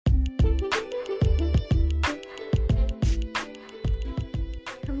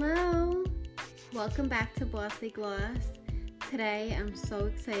Welcome back to Bossy Gloss. Today I'm so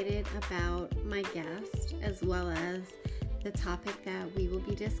excited about my guest as well as the topic that we will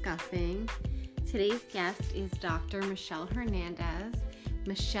be discussing. Today's guest is Dr. Michelle Hernandez.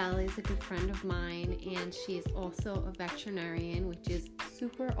 Michelle is a good friend of mine and she is also a veterinarian, which is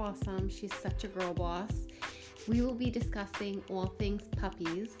super awesome. She's such a girl boss. We will be discussing all things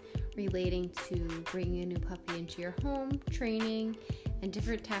puppies relating to bringing a new puppy into your home, training, and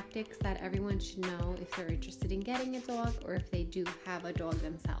different tactics that everyone should know if they're interested in getting a dog or if they do have a dog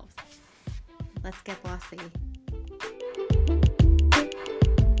themselves. Let's get bossy.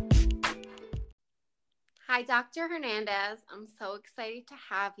 Hi, Dr. Hernandez. I'm so excited to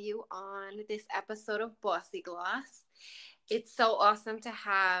have you on this episode of Bossy Gloss. It's so awesome to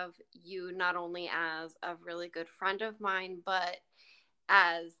have you not only as a really good friend of mine, but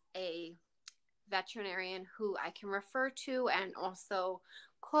as a veterinarian who I can refer to and also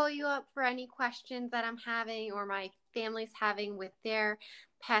call you up for any questions that I'm having or my family's having with their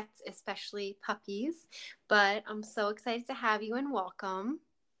pets, especially puppies. But I'm so excited to have you and welcome.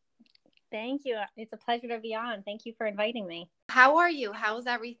 Thank you. It's a pleasure to be on. Thank you for inviting me. How are you? How's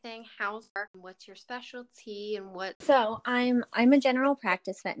everything? How's work? What's your specialty and what? So I'm a general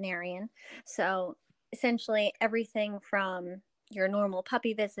practice veterinarian. So essentially everything from your normal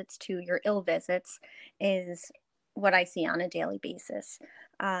puppy visits to your ill visits is what I see on a daily basis.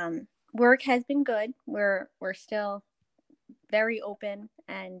 Work has been good. We're still very open,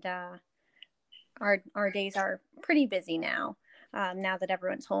 and our days are pretty busy now. Now that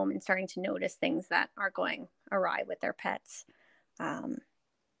everyone's home and starting to notice things that are going awry with their pets. That's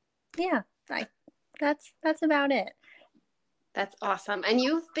about it. That's awesome. And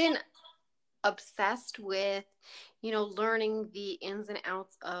you've been obsessed with, learning the ins and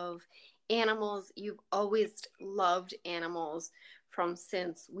outs of animals. You've always loved animals from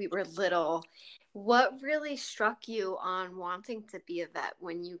since we were little. What really struck you on wanting to be a vet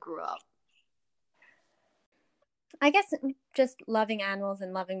when you grew up? I guess just loving animals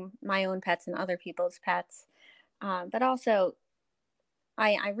and loving my own pets and other people's pets. But also,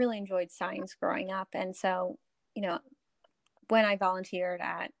 I really enjoyed science growing up. And so, when I volunteered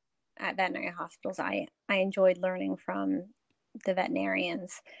at veterinary hospitals, I enjoyed learning from the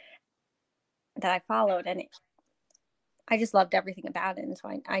veterinarians that I followed. And I just loved everything about it. And so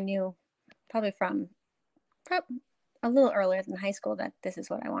I knew probably from a little earlier than high school that this is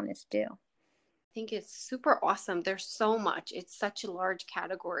what I wanted to do. I think it's super awesome. There's so much. It's such a large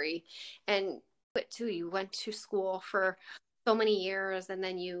category. And you went to school for so many years and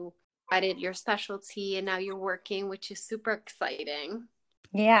then you added your specialty and now you're working, which is super exciting.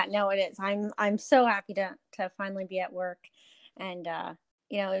 Yeah, no, it is. I'm so happy to finally be at work. And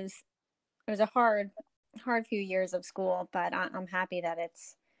it was a hard few years of school, but I'm happy that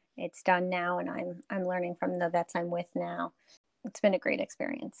it's done now and I'm learning from the vets I'm with now. It's been a great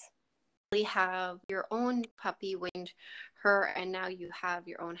experience. Have your own puppy, weaned her, and now you have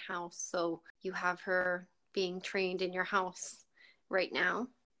your own house, so you have her being trained in your house right now.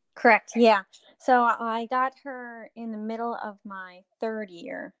 Correct. Yeah. So I got her in the middle of my third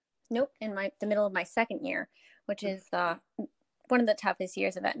year. Nope, in the middle of my second year, which is one of the toughest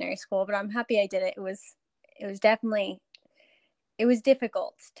years of veterinary school, but I'm happy I did it. It was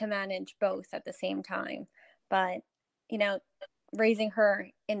difficult to manage both at the same time, but raising her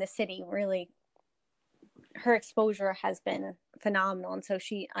in the city, really, her exposure has been phenomenal. And so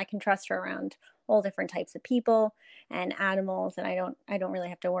I can trust her around all different types of people and animals. And I don't really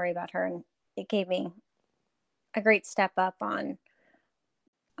have to worry about her. And it gave me a great step up on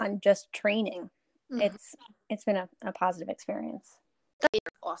just training. Mm-hmm. It's been a positive experience. You're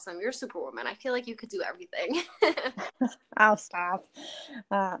awesome. You're a superwoman. I feel like you could do everything. I'll stop.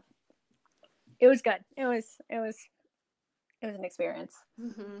 It was good. It was an experience.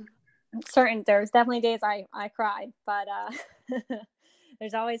 Mm-hmm. There was definitely days I cried, but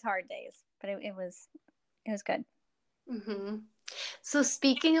there's always hard days, but it was good. Mm-hmm. So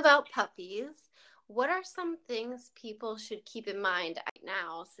speaking about puppies, what are some things people should keep in mind right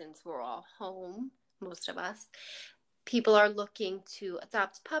now, since we're all home, most of us? People are looking to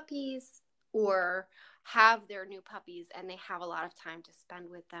adopt puppies or have their new puppies and they have a lot of time to spend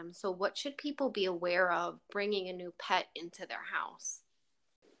with them. So what should people be aware of bringing a new pet into their house?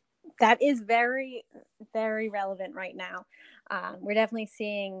 That is very, very relevant right now. We're definitely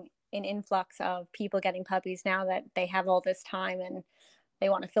seeing an influx of people getting puppies now that they have all this time and they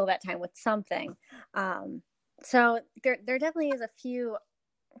want to fill that time with something. So there definitely is a few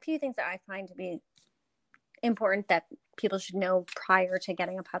things that I find to be important that people should know prior to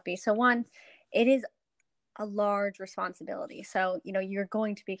getting a puppy. So one, it is a large responsibility. So, you're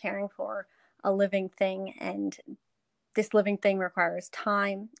going to be caring for a living thing, and this living thing requires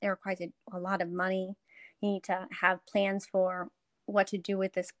time. It requires a lot of money. You need to have plans for what to do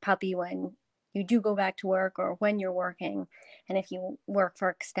with this puppy when you do go back to work or when you're working, and if you work for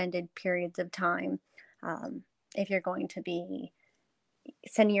extended periods of time, if you're going to be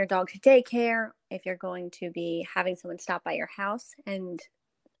sending your dog to daycare, if you're going to be having someone stop by your house, and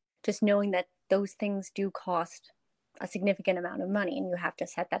just knowing that those things do cost a significant amount of money, and you have to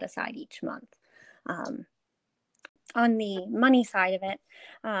set that aside each month. On the money side of it,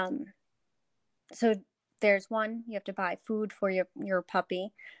 so there's one, you have to buy food for your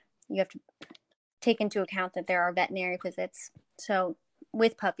puppy. You have to take into account that there are veterinary visits. So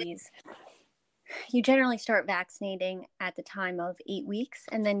with puppies, you generally start vaccinating at the time of 8 weeks,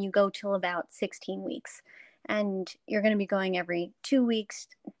 and then you go till about 16 weeks. And you're going to be going every 2 weeks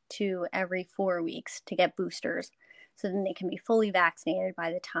to every 4 weeks to get boosters. So then they can be fully vaccinated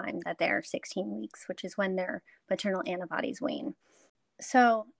by the time that they're 16 weeks, which is when their maternal antibodies wane.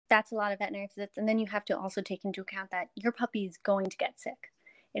 So that's a lot of veterinary visits. And then you have to also take into account that your puppy is going to get sick.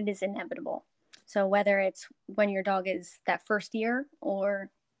 It is inevitable. So whether it's when your dog is that first year or,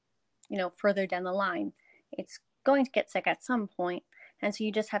 further down the line, it's going to get sick at some point. And so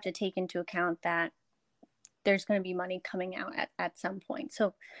you just have to take into account that there's going to be money coming out at some point.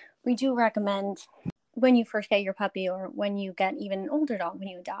 So we do recommend, when you first get your puppy, or when you get even an older dog, when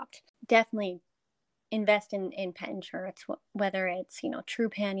you adopt, definitely invest in pet insurance, whether it's,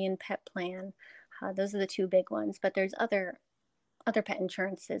 Trupanion, Pet Plan. Those are the two big ones, but there's other pet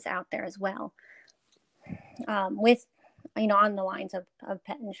insurances out there as well. With, on the lines of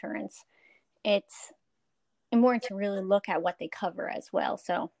pet insurance, it's important to really look at what they cover as well.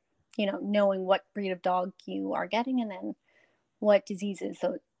 So, knowing what breed of dog you are getting, and then what diseases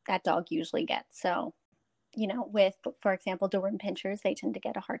that dog usually gets. So, with, for example, Doberman Pinschers, they tend to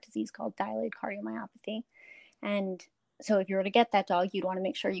get a heart disease called dilated cardiomyopathy. And so if you were to get that dog, you'd want to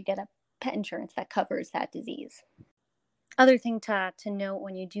make sure you get a pet insurance that covers that disease. Other thing to note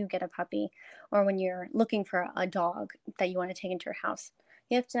when you do get a puppy, or when you're looking for a dog that you want to take into your house,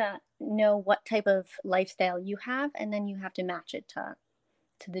 you have to know what type of lifestyle you have, and then you have to match it to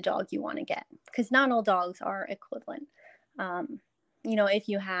the dog you want to get, because not all dogs are equivalent. If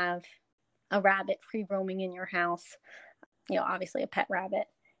you have a rabbit free roaming in your house, obviously a pet rabbit,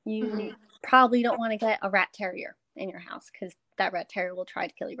 you probably don't want to get a rat terrier in your house, because that rat terrier will try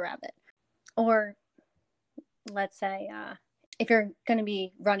to kill your rabbit. Or let's say if you're going to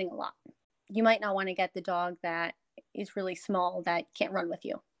be running a lot, you might not want to get the dog that is really small that can't run with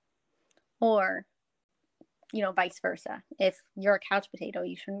you. Or, vice versa. If you're a couch potato,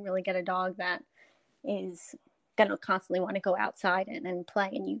 you shouldn't really get a dog that is going to constantly want to go outside and play,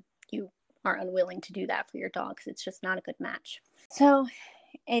 and you are unwilling to do that for your dog, because it's just not a good match. So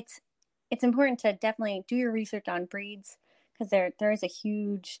it's important to definitely do your research on breeds, because there is a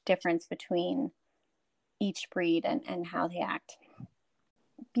huge difference between each breed and how they act.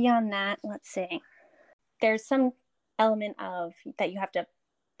 Beyond that, let's see. There's some element of that you have to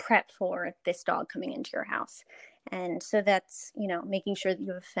prep for this dog coming into your house. And so that's, making sure that you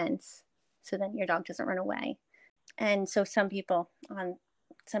have a fence so then your dog doesn't run away. And so some people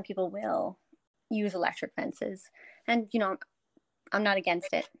will use electric fences. And, I'm not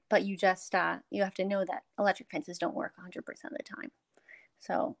against it, but you just, you have to know that electric fences don't work 100% of the time.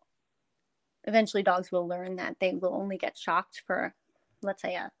 So eventually dogs will learn that they will only get shocked for, let's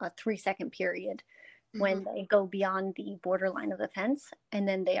say, a 3-second period when they go beyond the borderline of the fence, and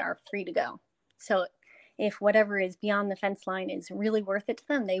then they are free to go. So if whatever is beyond the fence line is really worth it to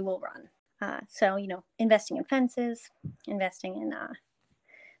them, they will run. So, investing in fences, investing in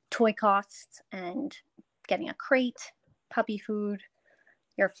toy costs, and getting a crate, puppy food,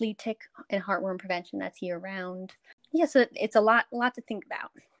 your flea, tick, and heartworm prevention that's year round. Yeah, so it's a lot to think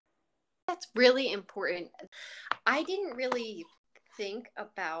about. That's really important. I didn't really think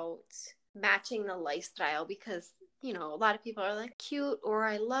about matching the lifestyle, because a lot of people are like, cute, or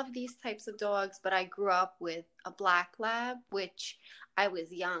I love these types of dogs, but I grew up with a black lab, which I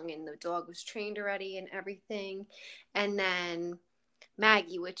was young and the dog was trained already and everything. And then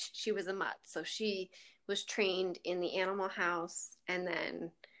Maggie, which she was a mutt, so she was trained in the animal house, and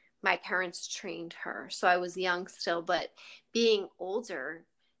then my parents trained her. So I was young still, but being older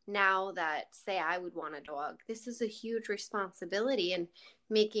now, that say I would want a dog, this is a huge responsibility, and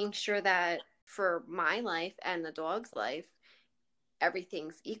making sure that for my life and the dog's life,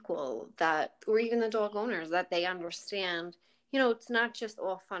 everything's equal, that, or even the dog owners, that they understand, it's not just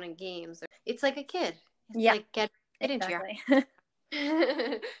all fun and games. It's like a kid. It's like get into your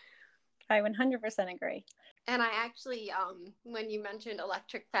I 100% agree. And I actually, when you mentioned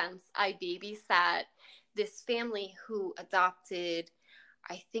electric fence, I babysat this family who adopted,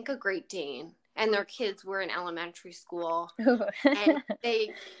 I think, a Great Dane, and their kids were in elementary school. And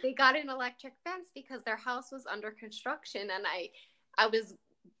they got an electric fence because their house was under construction, and I was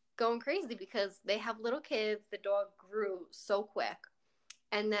going crazy because they have little kids. The dog grew so quick,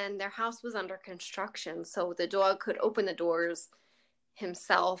 and then their house was under construction, so the dog could open the doors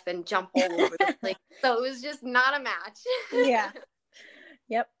himself and jump all over the place. So it was just not a match. Yeah.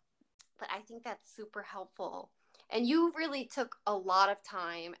 Yep. But I think that's super helpful. And you really took a lot of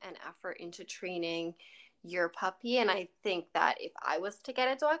time and effort into training your puppy. And I think that if I was to get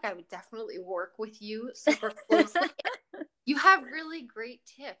a dog, I would definitely work with you super closely. You have really great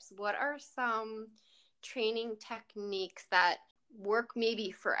tips. What are some training techniques that work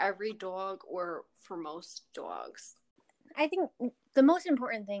maybe for every dog or for most dogs? I think the most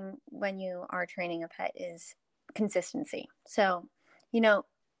important thing when you are training a pet is consistency. So,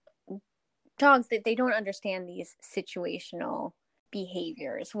 dogs, they don't understand these situational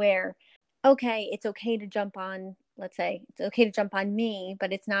behaviors where, okay, it's okay to jump on, let's say it's okay to jump on me,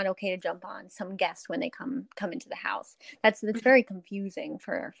 but it's not okay to jump on some guest when they come into the house. That's very confusing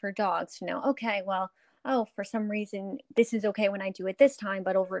for dogs to know, okay, well, oh, for some reason this is okay when I do it this time,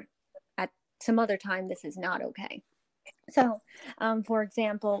 but over at some other time this is not okay. So, for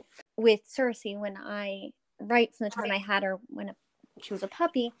example, with Cersei, right from the time I had her when she was a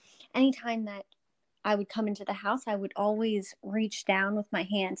puppy, anytime that I would come into the house, I would always reach down with my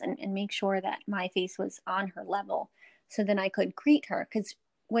hands and make sure that my face was on her level. So then I could greet her. Because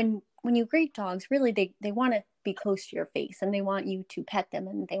when you greet dogs, really, they want to be close to your face and they want you to pet them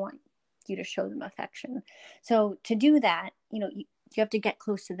and they want you to show them affection. So to do that, you have to get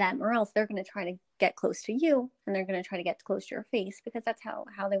close to them, or else they're going to try to get close to you and they're going to try to get close to your face because that's how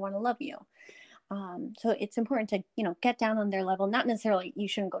they want to love you. So it's important to, get down on their level. Not necessarily, you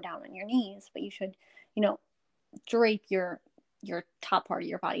shouldn't go down on your knees, but you should, drape your top part of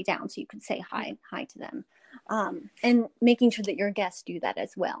your body down so you can say hi to them. And making sure that your guests do that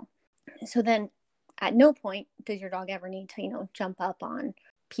as well. So then at no point does your dog ever need to, jump up on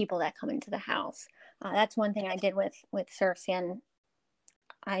people that come into the house. That's one thing I did with Cersei, and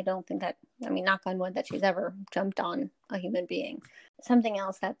I don't think that, knock on wood, that she's ever jumped on a human being. Something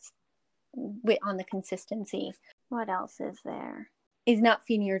else that's on the consistency. What else is there? Is not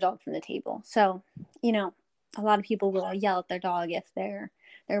feeding your dog from the table. So, a lot of people will yell at their dog if they're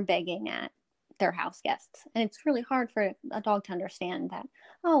begging at their house guests. And it's really hard for a dog to understand that,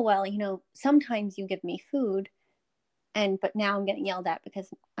 oh, well, sometimes you give me food, but now I'm getting yelled at because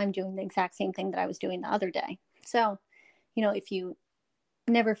I'm doing the exact same thing that I was doing the other day. So, if you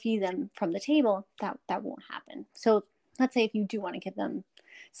never feed them from the table, that won't happen. So let's say if you do want to give them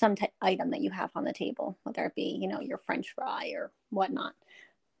some item that you have on the table, whether it be, your French fry or whatnot,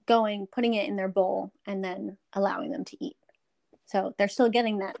 putting it in their bowl and then allowing them to eat. So they're still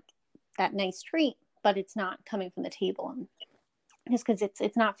getting that nice treat, but it's not coming from the table. And just because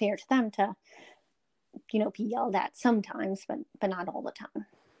it's not fair to them to, be yelled at sometimes, but not all the time.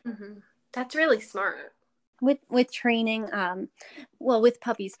 Mm-hmm. That's really smart. With training, with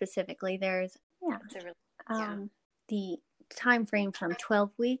puppies specifically, there's the time frame from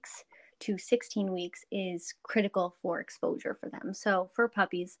 12 weeks to 16 weeks is critical for exposure for them. So for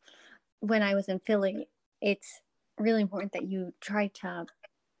puppies, when I was in Philly, it's really important that you try to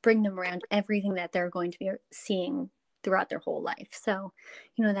bring them around everything that they're going to be seeing throughout their whole life. So,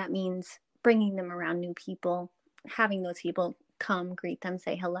 that means bringing them around new people, having those people come, greet them,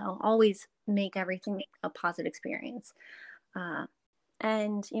 say hello, always make everything a positive experience.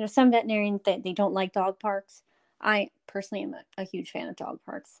 And, some veterinarians, they don't like dog parks. I personally am a huge fan of dog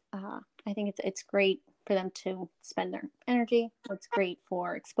parks. I think it's great for them to spend their energy. It's great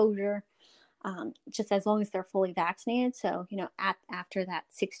for exposure, just as long as they're fully vaccinated. So, after that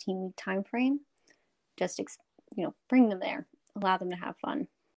 16-week time frame, just, bring them there, allow them to have fun.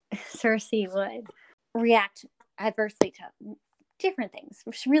 Cersei would react adversely to different things,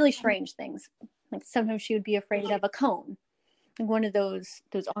 really strange things. Like sometimes she would be afraid of a cone, like one of those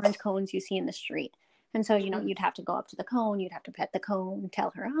orange cones you see in the street. And so, you'd have to go up to the cone, you'd have to pet the cone,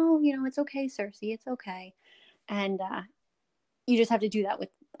 tell her, oh, it's okay, Cersei, it's okay. And you just have to do that with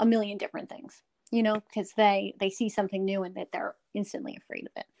a million different things, because they see something new and that they're instantly afraid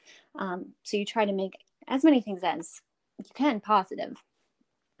of it. So you try to make as many things as you can positive.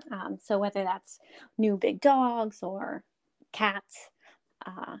 So whether that's new big dogs or cats,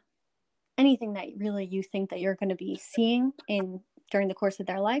 anything that really you think that you're going to be seeing during the course of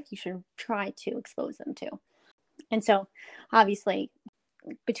their life, you should try to expose them to. And so obviously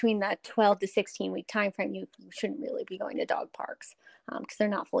between that 12 to 16 week time frame, you shouldn't really be going to dog parks because they're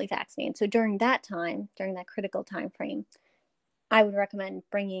not fully vaccinated. So during that time, during that critical time frame, I would recommend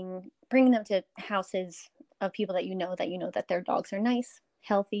bringing them to houses of people that you know that their dogs are nice,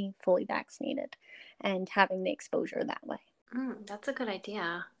 healthy, fully vaccinated, and having the exposure that way. That's a good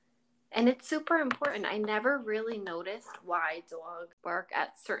idea. And it's super important. I never really noticed why dogs bark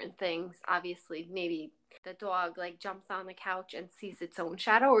at certain things. Obviously, maybe the dog like jumps on the couch and sees its own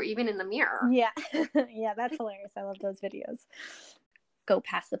shadow, or even in the mirror. Yeah. Yeah, that's hilarious. I love those videos. Go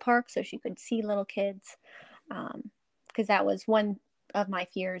past the park so she could see little kids. Because that was one of my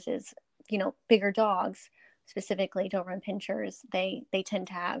fears is, bigger dogs, specifically Doberman Pinschers, they tend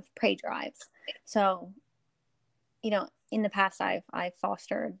to have prey drives. So, in the past, I've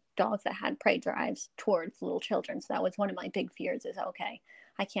fostered dogs that had prey drives towards little children. So that was one of my big fears is, okay,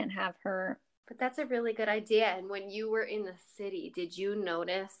 I can't have her. But that's a really good idea. And when you were in the city, did you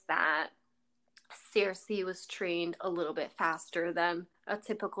notice that Circe was trained a little bit faster than a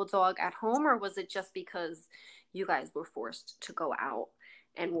typical dog at home? Or was it just because you guys were forced to go out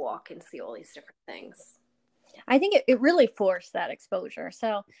and walk and see all these different things? I think it really forced that exposure.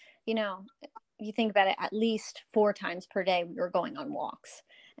 So, you think about it, at least 4 times per day we were going on walks,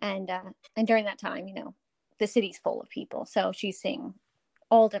 and during that time, the city's full of people, so she's seeing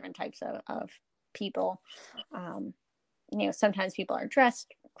all different types of people. Sometimes people are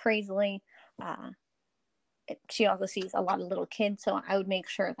dressed crazily. She also sees a lot of little kids, so I would make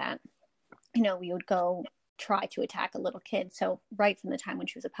sure that we would go try to attack a little kid. So right from the time when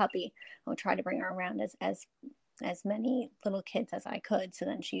she was a puppy, I would try to bring her around as many little kids as I could, so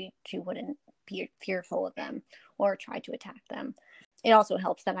then she wouldn't be fearful of them or try to attack them. It also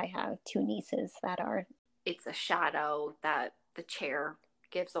helps that I have 2 nieces that are... It's a shadow that the chair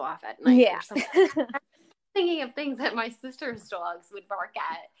gives off at night. Yeah. Or something. Thinking of things that my sister's dogs would bark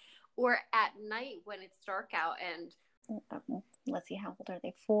at, or at night when it's dark out. And let's see, how old are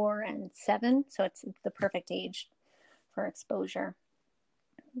they? 4 and 7. So it's the perfect age for exposure.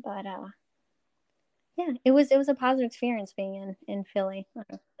 But yeah, it was a positive experience being in Philly.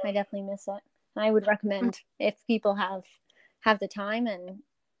 I definitely miss it. I would recommend, if people have the time and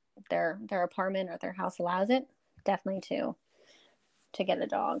their apartment or their house allows it, definitely to get a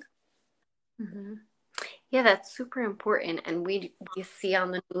dog. Mm-hmm. Yeah, that's super important. And we see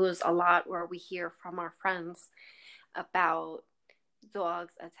on the news a lot where we hear from our friends about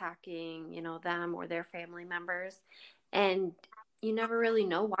dogs attacking, them or their family members. And you never really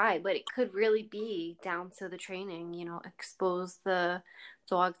know why, but it could really be down to the training, expose the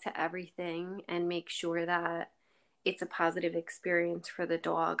dog to everything and make sure that it's a positive experience for the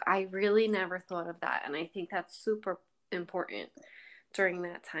dog. I really never thought of that. And I think that's super important during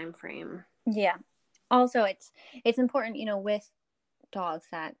that time frame. Yeah. Also, it's important, with dogs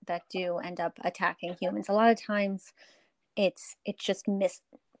that do end up attacking humans. A lot of times it's just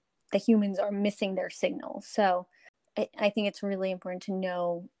the humans are missing their signals. So I think it's really important to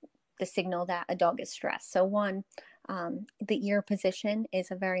know the signal that a dog is stressed. So one, the ear position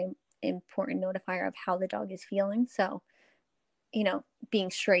is a very important notifier of how the dog is feeling. So,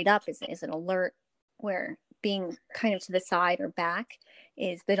 being straight up is an alert, where being kind of to the side or back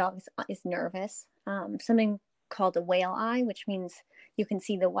is the dog is nervous. Something called a whale eye, which means you can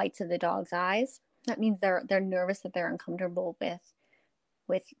see the whites of the dog's eyes. That means they're nervous, that they're uncomfortable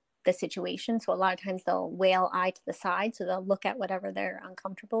with the situation. So a lot of times they'll whale eye to the side, so they'll look at whatever they're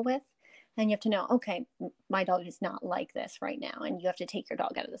uncomfortable with. And you have to know, okay, my dog is not like this right now, and you have to take your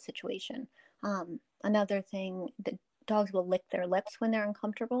dog out of the situation. Another thing, the dogs will lick their lips when they're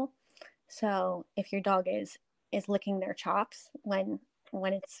uncomfortable. So if your dog is licking their chops when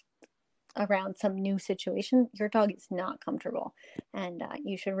it's around some new situation, your dog is not comfortable, and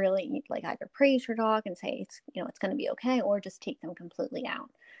you should really either praise your dog and say it's going to be okay, or just take them completely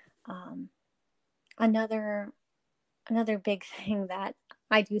out. Another big thing that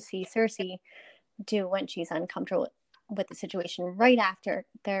I do see Circe do when she's uncomfortable with the situation, right after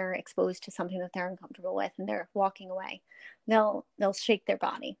they're exposed to something that they're uncomfortable with and they're walking away, they'll shake their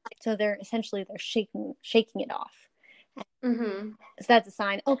body. So they're shaking it off. Mm-hmm. So that's a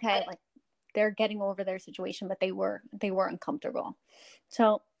sign, okay, they're getting over their situation, but they were uncomfortable.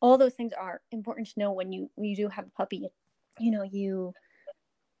 So all those things are important to know when you do have a puppy. You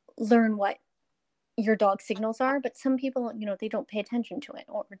learn what your dog's signals are, but some people, they don't pay attention to it,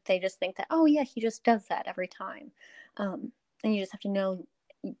 or they just think that, oh yeah, he just does that every time. And you just have to know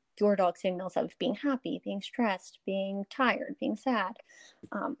your dog's signals of being happy, being stressed, being tired, being sad,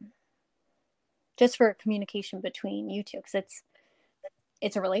 just for communication between you two, because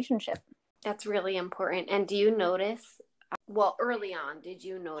it's a relationship. That's really important. And do you notice Well, early on, did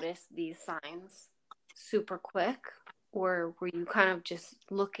you notice these signs super quick? Or were you kind of just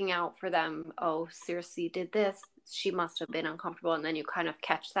looking out for them? Oh, Circe did this. She must have been uncomfortable. And then you kind of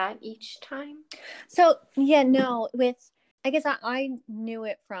catch that each time? So, yeah, no, I guess I knew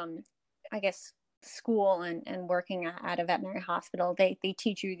it from, I guess, school and working at a veterinary hospital. They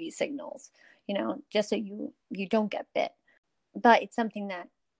teach you these signals, just so you don't get bit. But it's something that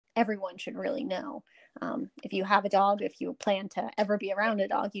everyone should really know. If you have a dog, if you plan to ever be around a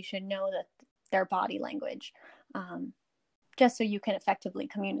dog, you should know that their body language, just so you can effectively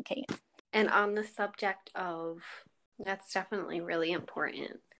communicate. And on the subject of, that's definitely really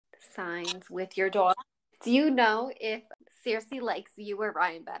important, signs with your dog. Do you know if Circe likes you or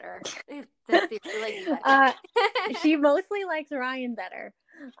Ryan better? Does Circe like you better? She mostly likes Ryan better.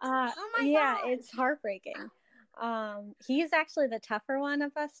 Oh my yeah, gosh. It's heartbreaking. He's actually the tougher one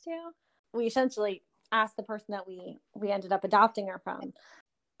of us two. We essentially asked the person that we ended up adopting her from.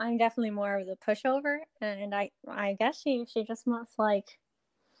 I'm definitely more of the pushover, and I guess she just must like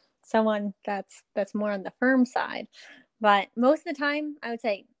someone that's more on the firm side. But most of the time, I would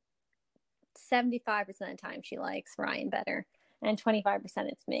say 75% of the time she likes Ryan better, and 25%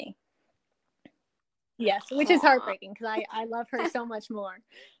 it's me. Yes, which is heartbreaking because I love her so much more.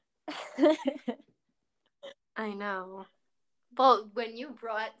 I know. Well, when you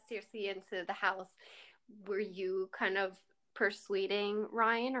brought Circe into the house, were you kind of persuading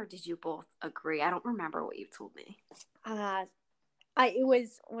Ryan, or did you both agree? I don't remember what you told me. It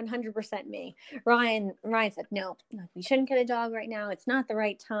was 100% me. Ryan said, no, we shouldn't get a dog right now. It's not the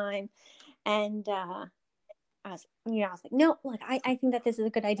right time. And I was like, no, like I think that this is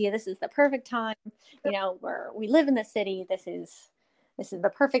a good idea. This is the perfect time. We live in the city. This is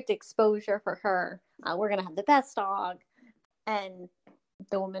the perfect exposure for her. We're gonna have the best dog. And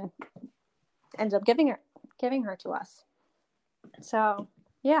the woman ended up giving her to us. So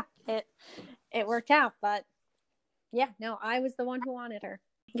yeah, it worked out. But yeah, no, I was the one who wanted her.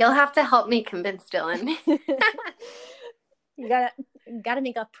 You'll have to help me convince Dylan. You gotta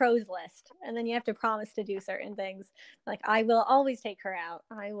make a pros list, and then you have to promise to do certain things. Like, I will always take her out.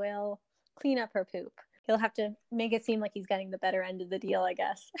 I will clean up her poop. He'll have to make it seem like he's getting the better end of the deal, I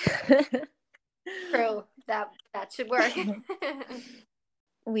guess. True. That should work.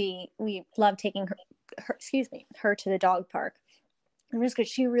 We love taking her to the dog park. And just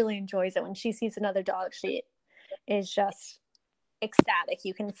because she really enjoys it. When she sees another dog, she is just ecstatic.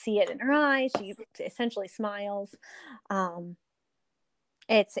 You can see it in her eyes. She essentially smiles.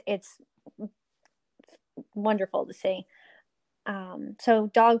 It's wonderful to see. So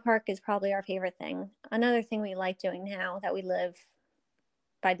dog park is probably our favorite thing. Another thing we like doing now that we live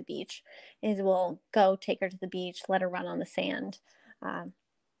by the beach is we'll go take her to the beach, let her run on the sand.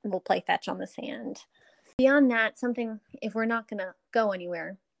 We'll play fetch on the sand. Beyond that, if we're not gonna go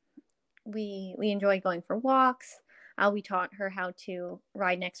anywhere, we enjoy going for walks. We taught her how to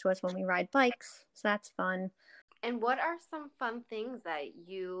ride next to us when we ride bikes, so that's fun. And what are some fun things that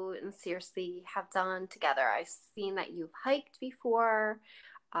you and Circe have done together? I've seen that you've hiked before.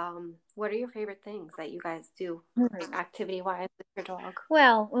 What are your favorite things that you guys do activity-wise with your dog?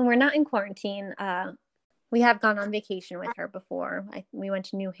 Well, when we're not in quarantine, we have gone on vacation with her before. We went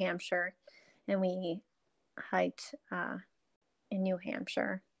to New Hampshire, and we hiked in New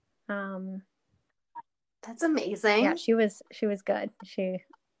Hampshire. That's amazing. Yeah, she was good.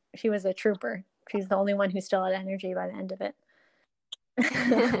 She was a trooper. She's the only one who still had energy by the end of it.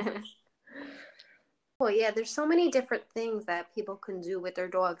 Well, yeah, there's so many different things that people can do with their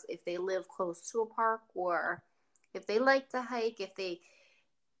dogs if they live close to a park, or if they like to hike, if they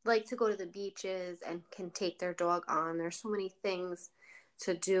like to go to the beaches and can take their dog on. There's so many things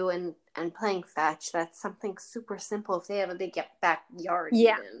to do, and playing fetch, that's something super simple if they have a big backyard.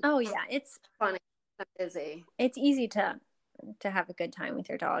 Yeah. Even. Oh yeah, it's funny. It's busy. It's easy to have a good time with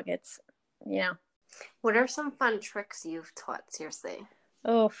your dog. It's What are some fun tricks you've taught Circe?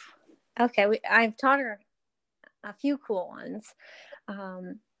 Oh, okay. I've taught her a few cool ones.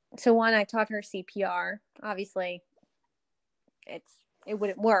 So one, I taught her CPR. Obviously, it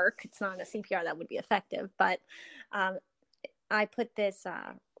wouldn't work. It's not a CPR that would be effective. But I put this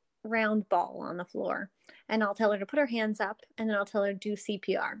round ball on the floor, and I'll tell her to put her hands up, and then I'll tell her to do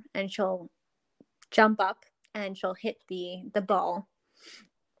CPR, and she'll jump up and she'll hit the ball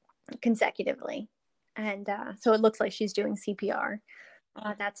consecutively. And so it looks like she's doing CPR.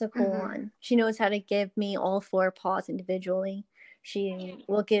 That's a cool one. She knows how to give me all 4 paws individually. She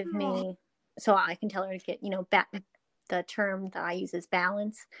will give me, so I can tell her to get, back. The term that I use is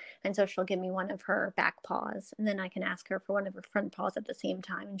balance. And so she'll give me one of her back paws, and then I can ask her for one of her front paws at the same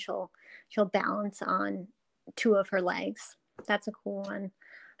time, and she'll balance on 2 of her legs. That's a cool one.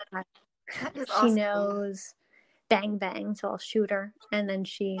 That is She awesome. knows bang, bang, so I'll shoot her, and then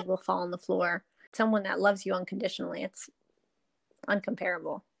she will fall on the floor. Someone that loves you unconditionally, it's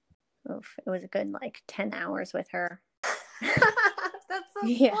uncomparable. Oof, it was a good 10 hours with her. That's so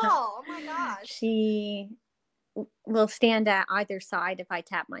cool. Oh my gosh. She will stand at either side if I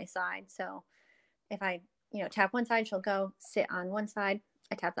tap my side. So if I, tap one side, she'll go sit on one side.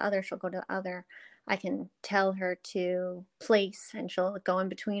 I tap the other, she'll go to the other. I can tell her to place, and she'll go in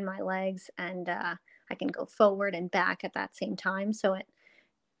between my legs, and I can go forward and back at that same time. So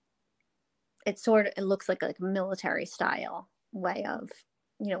it looks like a military style way of,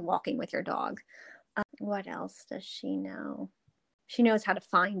 walking with your dog. What else does she know? She knows how to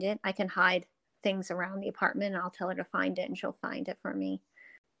find it. I can hide things around the apartment, and I'll tell her to find it, and she'll find it for me.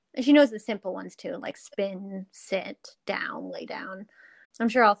 And she knows the simple ones too, like spin, sit, down, lay down. I'm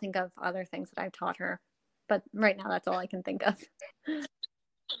sure I'll think of other things that I've taught her, but right now that's all I can think of.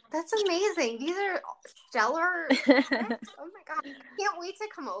 That's amazing. These are stellar tricks. Oh my God. I can't wait to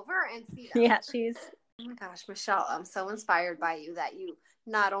come over and see them. Yeah, oh my gosh, Michelle, I'm so inspired by you that you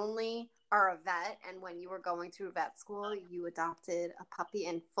not only are a vet, and when you were going through vet school, you adopted a puppy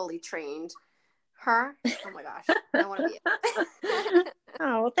and fully trained her. Oh my gosh. I want to be it.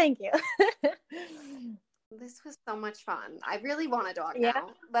 Oh, well, thank you. This was so much fun. I really want a dog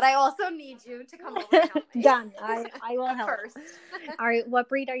now, but I also need you to come over and help me. Done. I will help. First. All right. What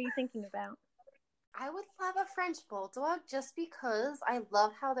breed are you thinking about? I would love a French Bulldog just because I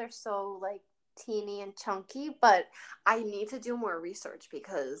love how they're so teeny and chunky, but I need to do more research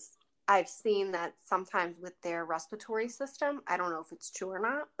because I've seen that sometimes with their respiratory system, I don't know if it's true or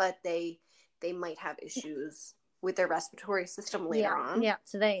not, but they might have issues with their respiratory system later on. Yeah,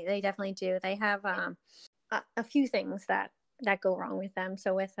 so they definitely do. They have a few things that go wrong with them.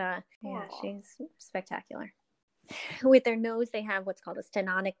 So with she's spectacular. With their nose, they have what's called a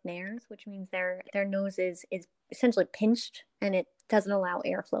stenotic nares, which means their nose is essentially pinched, and it doesn't allow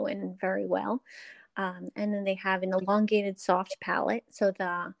airflow in very well. And then they have an elongated soft palate, so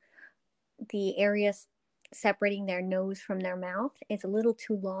the area separating their nose from their mouth is a little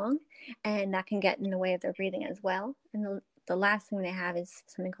too long, and that can get in the way of their breathing as well. And the last thing they have is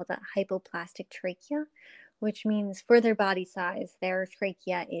something called a hypoplastic trachea, which means for their body size, their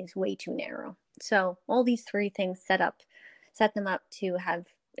trachea is way too narrow. So all these 3 things set them up to have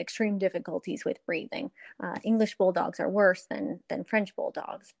extreme difficulties with breathing. English bulldogs are worse than French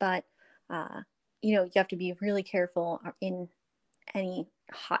bulldogs, but you have to be really careful in any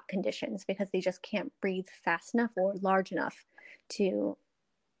hot conditions because they just can't breathe fast enough or large enough to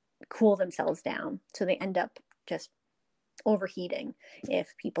cool themselves down. So they end up just overheating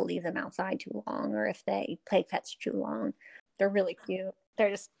if people leave them outside too long or if they play fetch too long. They're really cute.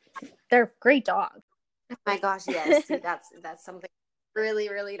 They're great dogs. Oh my gosh, yes. See, that's something I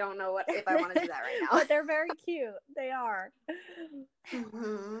really don't know if I want to do that right now. But they're very cute. They are.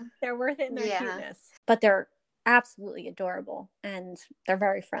 Mm-hmm. They're worth it in their cuteness. But they're absolutely adorable, and they're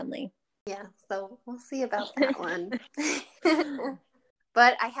very friendly. Yeah, so we'll see about that one.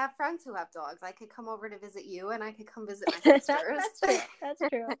 But I have friends who have dogs. I could come over to visit you, and I could come visit my sisters. That's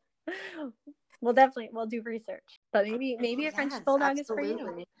true. We'll do research. But maybe a French Bulldog is for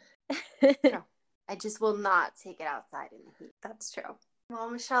you. True. I just will not take it outside in the heat. That's true. Well,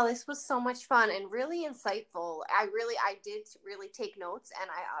 Michelle, this was so much fun and really insightful. I did really take notes, and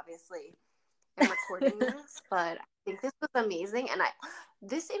I obviously am recording this, but I think this was amazing, and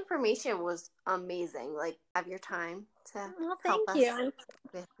this information was amazing. Have your time to help us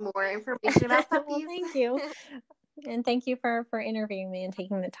with more information about puppies. Well, thank you. And thank you for interviewing me and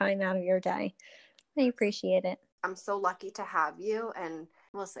taking the time out of your day. I appreciate it. I'm so lucky to have you, and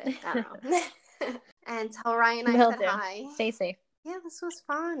we'll see. I don't know. And tell Ryan I said hi. Stay safe. Yeah, this was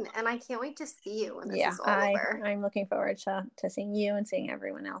fun, and I can't wait to see you when this is all over. I'm looking forward to seeing you and seeing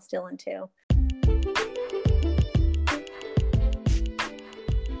everyone else, Dylan, too.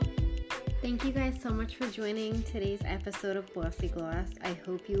 Thank you guys so much for joining today's episode of Bossy Gloss. I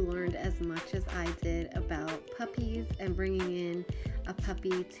hope you learned as much as I did about puppies and bringing in a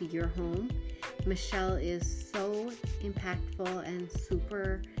puppy to your home. Michelle is so impactful and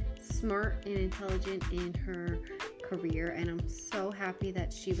super smart and intelligent in her career, and I'm so happy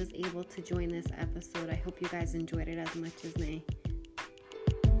that she was able to join this episode. I hope you guys enjoyed it as much as me.